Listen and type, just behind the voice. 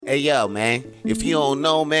Hey, yo, man, if you don't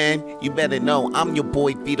know, man, you better know. I'm your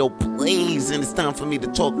boy, Vito Blaze, and it's time for me to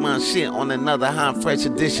talk my shit on another hot, fresh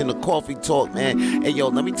edition of Coffee Talk, man. Hey, yo,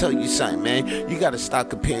 let me tell you something, man. You got to stop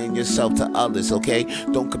comparing yourself to others, okay?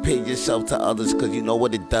 Don't compare yourself to others, because you know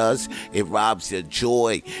what it does? It robs your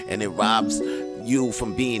joy, and it robs you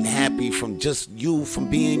from being happy, from just you, from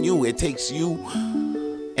being you. It takes you,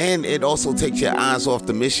 and it also takes your eyes off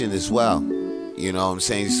the mission as well. You know what I'm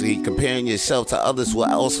saying? See, comparing yourself to others will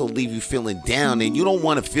also leave you feeling down, and you don't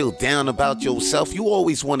want to feel down about yourself. You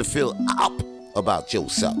always want to feel up about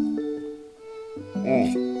yourself.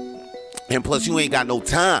 And plus, you ain't got no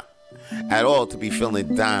time at all to be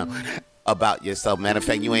feeling down about yourself. Matter of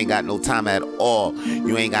fact, you ain't got no time at all.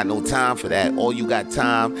 You ain't got no time for that. All you got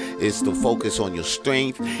time is to focus on your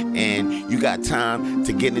strength, and you got time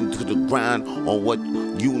to get into the grind on what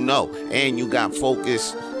you know, and you got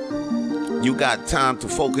focus. You got time to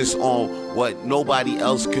focus on what nobody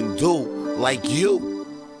else can do like you.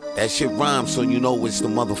 That shit rhymes, so you know it's the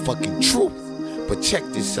motherfucking truth. But check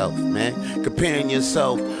yourself, man. Comparing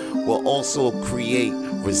yourself will also create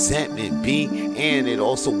resentment, B, and it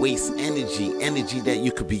also wastes energy that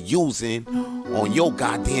you could be using on your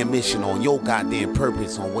goddamn mission, on your goddamn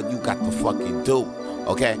purpose, on what you got to fucking do,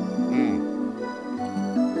 okay?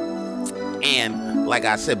 And like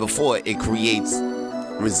I said before, it creates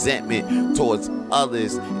resentment towards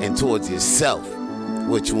others and towards yourself,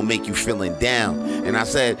 which will make you feeling down. And I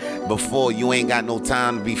said before, you ain't got no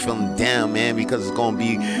time to be feeling down, man, because it's gonna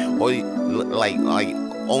be like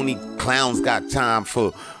only clowns got time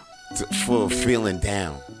for feeling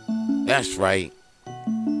down. That's right.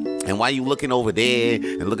 And why you looking over there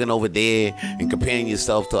and comparing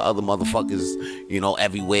yourself to other motherfuckers, you know,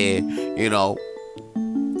 everywhere, you know,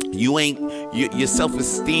 your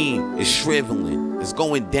self-esteem is shriveling. It's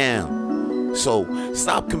going down. So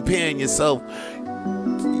stop comparing yourself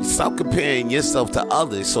to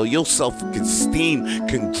others so your self-esteem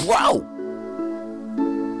can grow.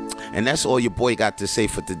 And that's all your boy got to say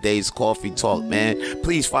for today's Coffee Talk, man.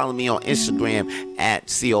 Please follow me on Instagram at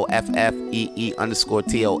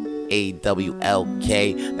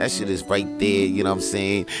COFFEE_TOAWLK. That shit is right there, you know what I'm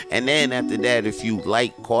saying? And then after that, if you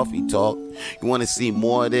like Coffee Talk, you want to see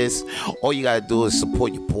more of this, all you got to do is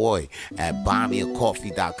support your boy at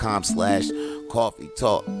buymeacoffee.com/Coffee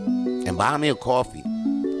Talk. And buy me a coffee.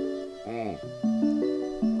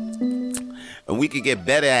 And we could get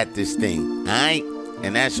better at this thing, all right?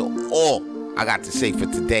 And that's all I got to say for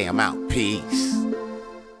today. I'm out. Peace.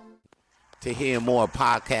 To hear more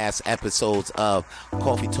podcast episodes of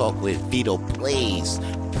Coffee Talk with Vito Blaze,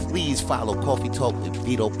 please follow Coffee Talk with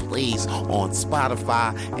Vito Blaze on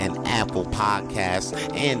Spotify and Apple Podcasts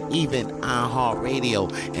and even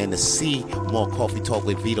iHeartRadio. And to see more Coffee Talk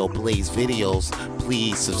with Vito Blaze videos,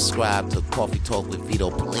 please subscribe to Coffee Talk with Vito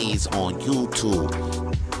Blaze on YouTube.